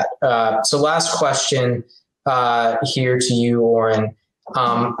look at. So last question here to you, Oren.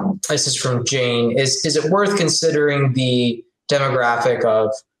 This is from Jane. Is it worth considering the demographic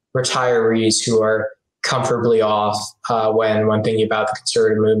of retirees who are comfortably off when thinking about the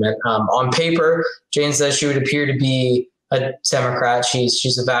conservative movement? On paper, Jane says she would appear to be a Democrat.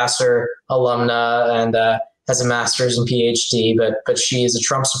 She's a Vassar alumna and has a master's and PhD, but she is a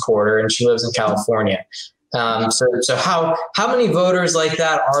Trump supporter and she lives in California. So how many voters like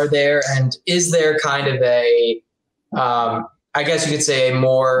that are there, and is there kind of a I guess you could say a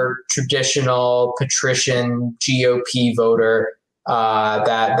more traditional patrician GOP voter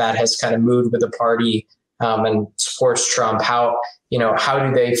that has kind of moved with the party and supports Trump? How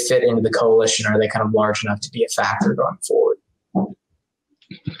do they fit into the coalition? Are they kind of large enough to be a factor going forward?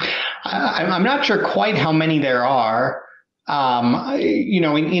 I'm not sure quite how many there are.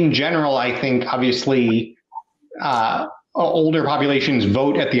 In general, I think obviously older populations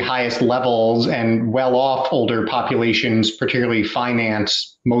vote at the highest levels, and well-off older populations particularly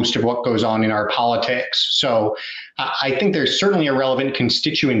finance most of what goes on in our politics. So I think there's certainly a relevant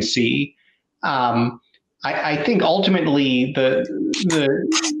constituency. I think ultimately the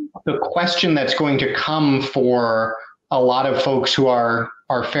question that's going to come for a lot of folks who are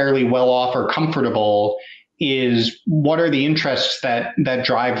fairly well-off or comfortable is, what are the interests that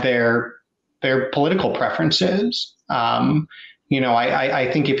drive their political preferences? I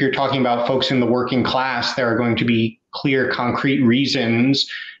think if you're talking about folks in the working class, there are going to be clear, concrete reasons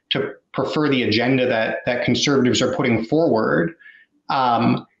to prefer the agenda that conservatives are putting forward.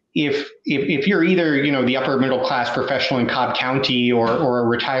 If you're either the upper middle class professional in Cobb County or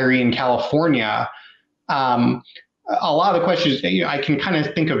a retiree in California, a lot of the questions, I can kind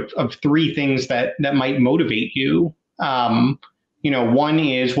of think of three things that might motivate you. One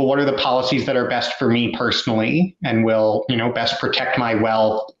is, well, what are the policies that are best for me personally and will, best protect my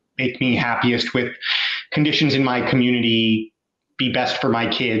wealth, make me happiest with conditions in my community, be best for my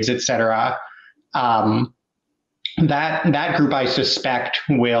kids, et cetera. That group, I suspect,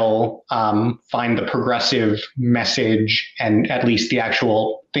 will find the progressive message and at least the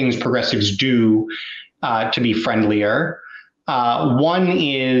actual things progressives do to be friendlier. One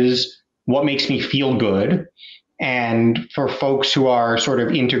is what makes me feel good. And for folks who are sort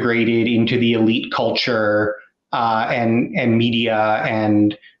of integrated into the elite culture and media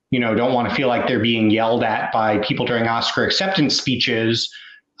and, don't want to feel like they're being yelled at by people during Oscar acceptance speeches,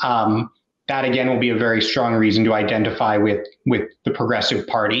 that again will be a very strong reason to identify with the Progressive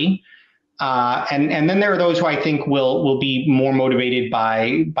Party. And then there are those who I think will be more motivated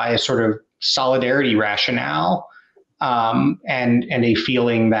by a sort of solidarity rationale and a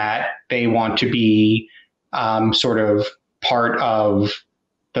feeling that they want to be sort of part of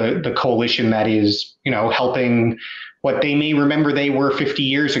the coalition that is, helping what they may remember they were 50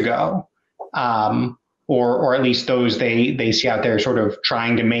 years ago, or at least those they see out there sort of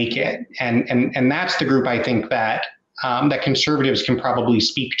trying to make it. And that's the group I think that conservatives can probably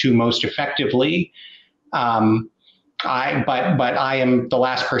speak to most effectively. But I am the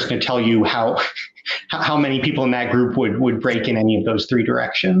last person to tell you how many people in that group would break in any of those three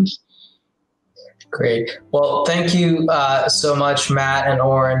directions. Great. Well, thank you so much, Matt and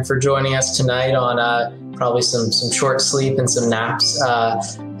Oren, for joining us tonight on probably some short sleep and some naps. I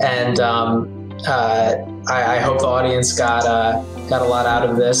hope the audience got a lot out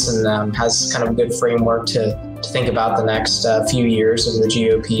of this and has kind of a good framework to think about the next few years of the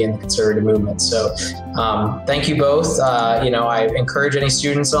GOP and the conservative movement. So thank you both. I encourage any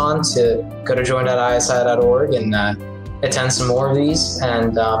students on to go to join.isi.org and attend some more of these.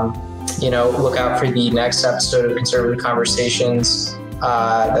 And look out for the next episode of Conservative Conversations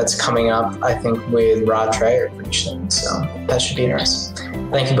that's coming up, I think, with Rod Traer pretty soon. So that should be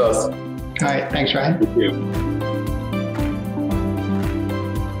interesting. Thank you both. All right. Thanks, Ryan. Thank you.